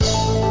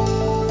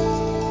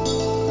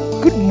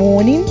Good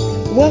morning.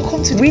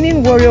 Welcome to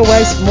Winning Warrior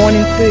Wise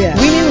Morning Prayer.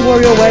 Winning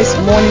Warrior Wise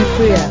Morning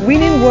Prayer.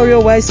 Winning Warrior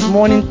Wise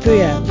Morning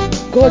Prayer.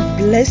 God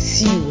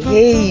bless you.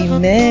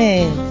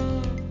 Amen.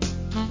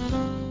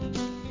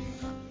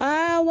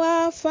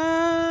 Our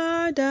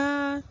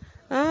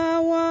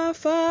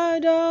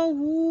Father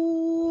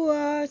who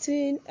art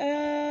in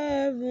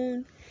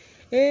heaven,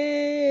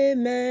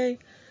 amen.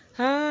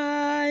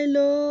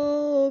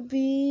 Hallowed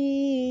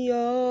be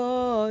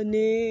your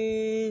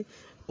name.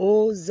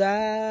 Hosanna,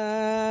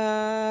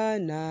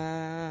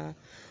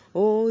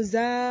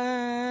 Hosanna,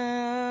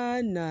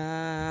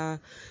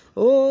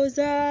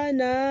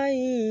 Hosanna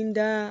in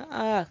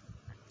the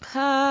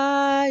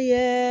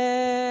highest.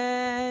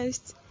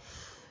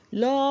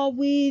 Lord,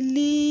 we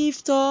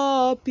lift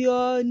up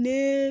your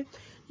name.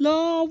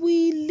 Lord,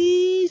 we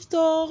lift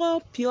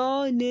up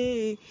your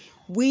name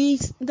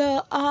with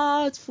the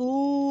heart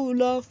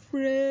full of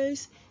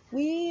praise.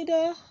 With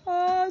a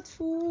heart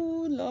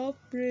full of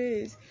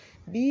praise.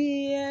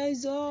 Be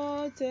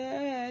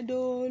exalted,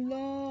 O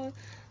Lord,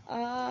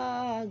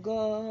 our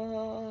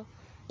God.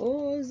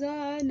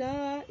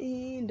 Hosanna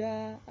in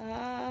the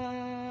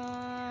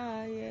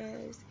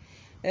highest.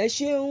 Ẹ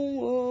ṣeun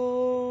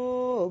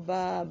o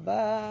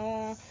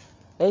bàbá,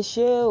 ẹ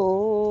ṣé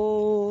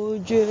o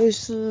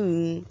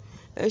Jésù,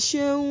 ẹ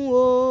ṣeun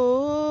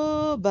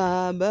o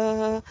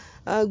bàbá,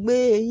 a gbé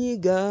yín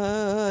ga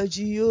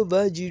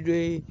Jehovah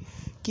Jireh,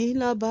 kí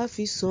la bá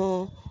fi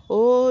san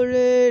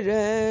oore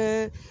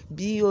rẹ̀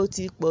bí ó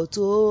ti pọ̀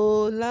tó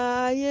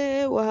láyé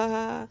wa,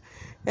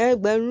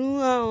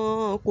 ẹgbẹ̀rún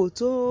ahọ́n kò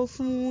tó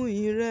fún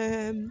ìrẹ.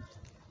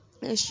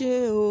 Ẹ ṣé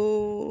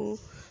o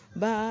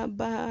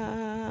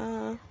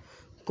Baba,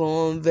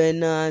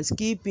 covenant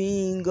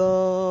keeping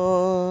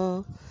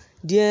God,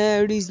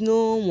 there is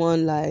no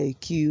one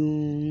like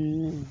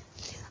you.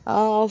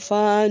 Alpha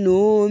and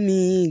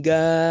Omega,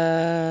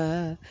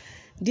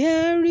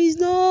 there is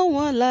no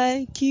one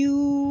like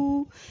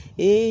you.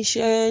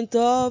 Ancient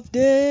of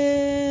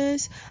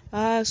days,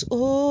 as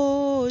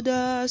old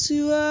as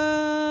you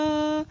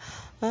are,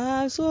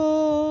 as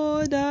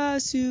old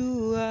as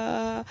you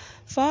are,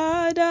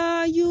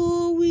 Father,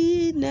 you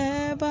will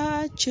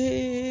never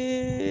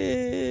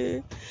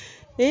change.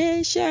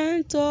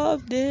 Ancient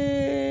of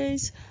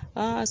days,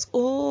 as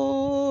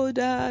old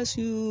as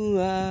you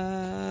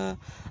are,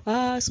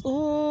 as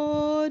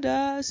old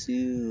as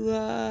you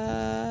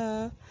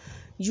are,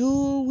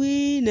 you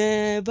will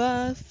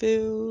never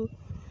fail.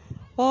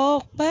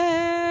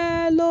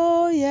 Ọpẹ́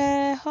ló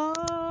yẹ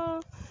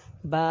ọ́,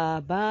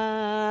 Bàbá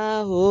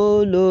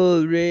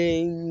olóore,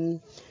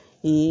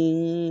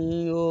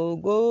 ìyìn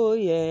ògo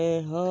yẹ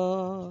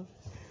ọ́,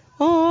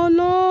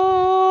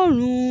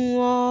 Ọlọ́run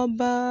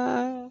ọba,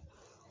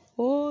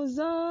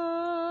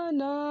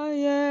 Hosanna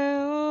yẹ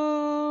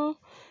ọ́.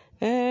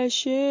 Ẹ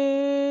ṣé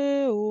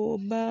o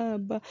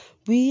Baba,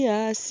 we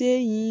are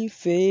saying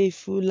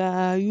faithful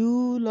are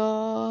you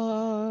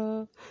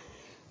Lord,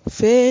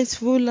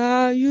 faithful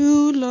are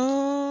you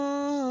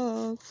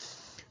Lord,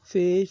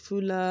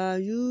 faithful are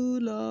you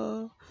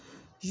Lord,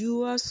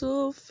 you are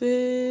so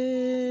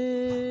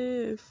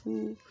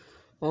faithful.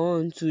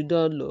 Unto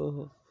the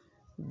Lord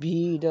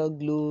be the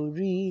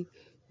glory,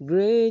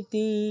 great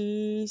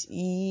things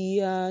he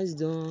has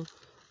done.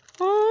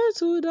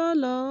 Unto the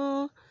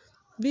Lord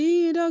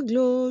be the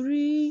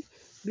glory,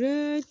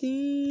 great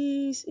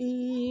things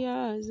he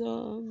has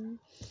done.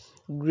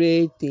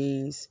 Great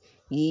things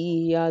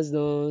he has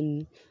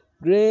done,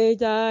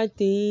 greater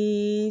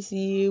things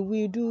he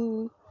will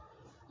do.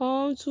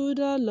 Unto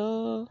the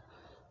Lord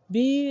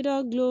be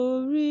the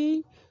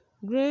glory,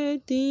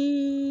 great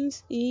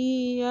things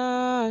he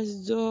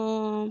has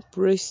done.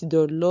 Praise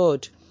the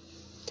Lord.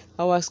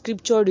 Our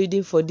scripture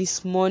reading for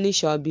this morning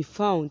shall be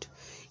found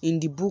in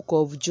the book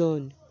of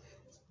John.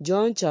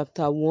 John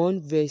chapter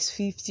 1 verse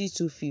 50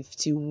 to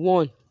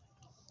 51.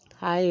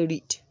 I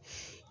read.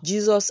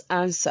 Jesus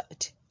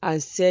answered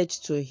and said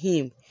to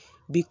him,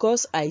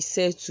 because I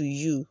said to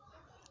you,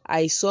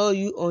 I saw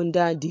you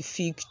under the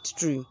fig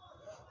tree,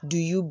 do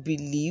you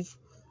believe?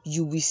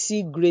 You will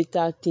see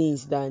greater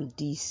things than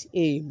this.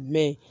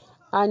 Amen.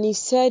 And he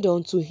said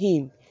unto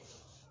him,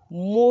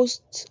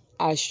 most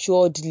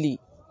assuredly,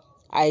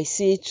 I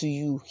say to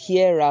you,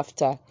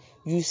 hereafter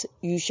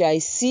you shall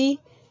see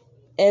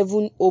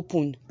heaven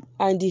open,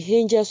 and the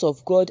angels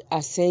of God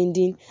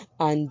ascending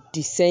and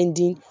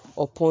descending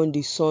upon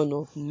the Son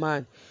of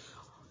Man.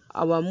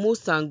 Our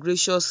most and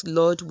gracious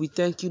Lord, we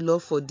thank you,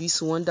 Lord, for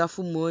this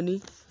wonderful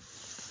morning.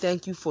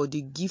 Thank you for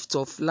the gift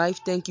of life.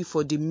 Thank you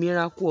for the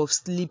miracle of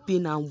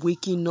sleeping and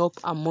waking up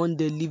among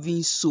the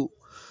living soul.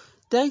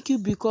 Thank you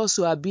because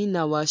you have been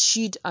our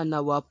shield and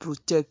our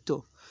protector.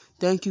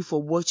 Thank you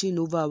for watching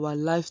over our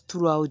life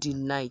throughout the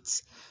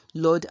night.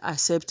 Lord,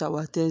 accept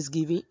our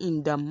thanksgiving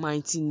in the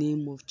mighty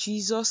name of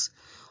Jesus.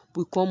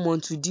 We come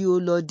unto thee, O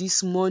Lord,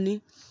 this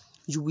morning.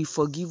 You will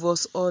forgive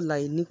us all our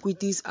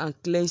iniquities and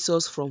cleanse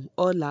us from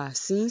all our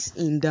sins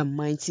in the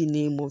mighty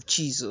name of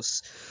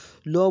Jesus.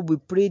 Lord, we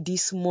pray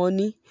this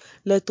morning,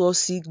 let us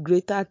see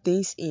greater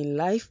things in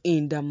life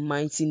in the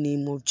mighty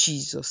name of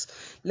Jesus.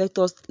 Let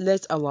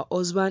our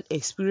husband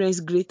experience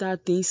greater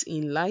things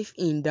in life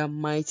in the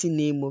mighty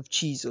name of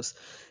Jesus.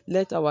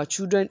 Let our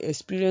children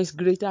experience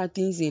greater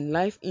things in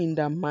life in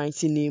the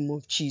mighty name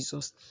of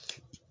Jesus.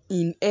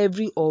 In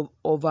every of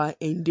our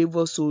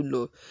endeavors, O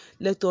Lord,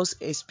 let us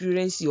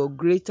experience your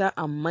greater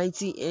and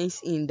mighty ends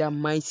in the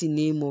mighty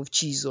name of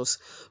Jesus.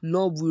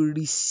 Lord, we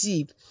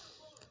receive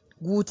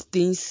good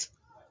things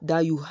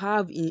that you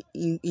have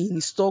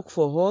in stock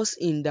for us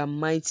in the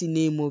mighty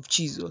name of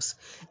Jesus.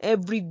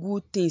 Every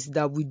good things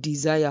that we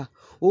desire,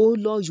 oh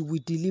Lord, you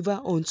will deliver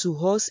unto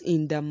us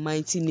in the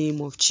mighty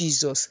name of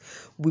Jesus.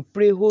 We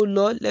pray, oh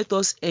Lord, let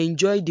us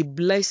enjoy the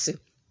blessing.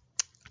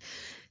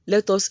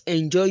 Let us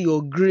enjoy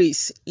your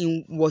grace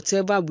in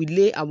whatever we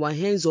lay our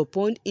hands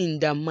upon in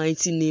the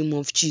mighty name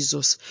of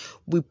Jesus.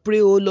 We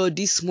pray, oh Lord,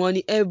 this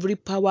morning, every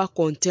power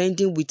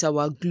contending with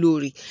our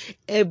glory,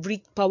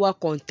 every power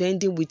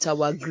contending with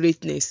our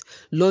greatness,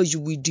 Lord,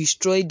 you will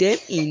destroy them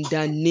in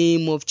the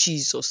name of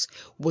Jesus.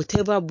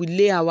 Whatever we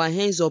lay our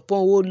hands upon,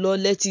 oh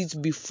Lord, let it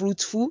be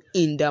fruitful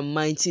in the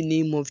mighty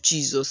name of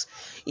Jesus.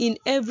 In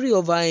every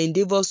of our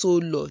endeavors, oh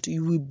Lord,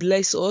 you will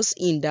bless us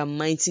in the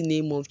mighty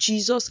name of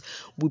Jesus.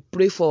 We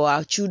pray for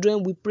our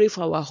children, we pray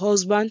for our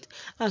husband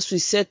as we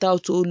set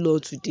out, oh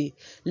Lord, today.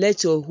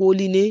 Let your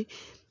holy name,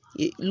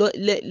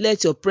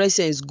 let your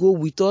presence go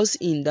with us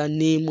in the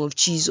name of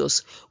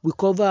Jesus. We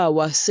cover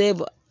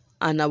ourselves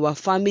and our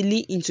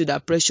family into the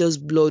precious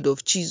blood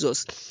of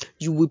Jesus.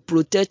 You will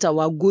protect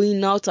our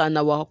going out and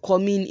our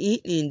coming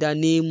in the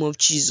name of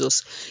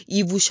Jesus.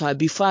 Evil shall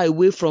be far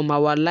away from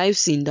our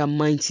lives in the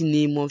mighty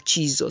name of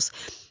Jesus.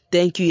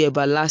 Thank you,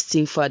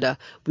 everlasting Father.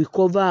 We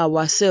cover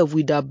ourselves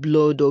with the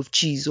blood of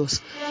Jesus.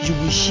 You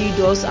will shield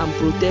us and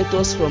protect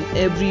us from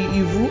every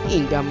evil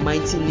in the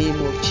mighty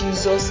name of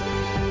Jesus.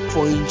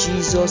 For in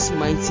Jesus'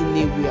 mighty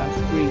name we have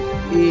prayed.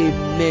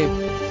 Amen.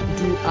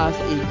 Do have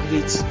a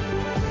great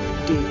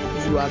day.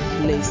 You are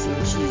blessed in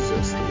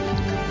Jesus' name.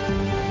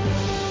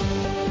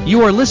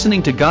 You are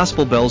listening to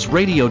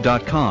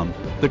GospelBellsRadio.com,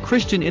 the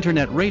Christian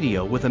internet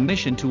radio with a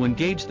mission to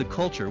engage the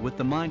culture with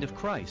the mind of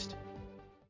Christ.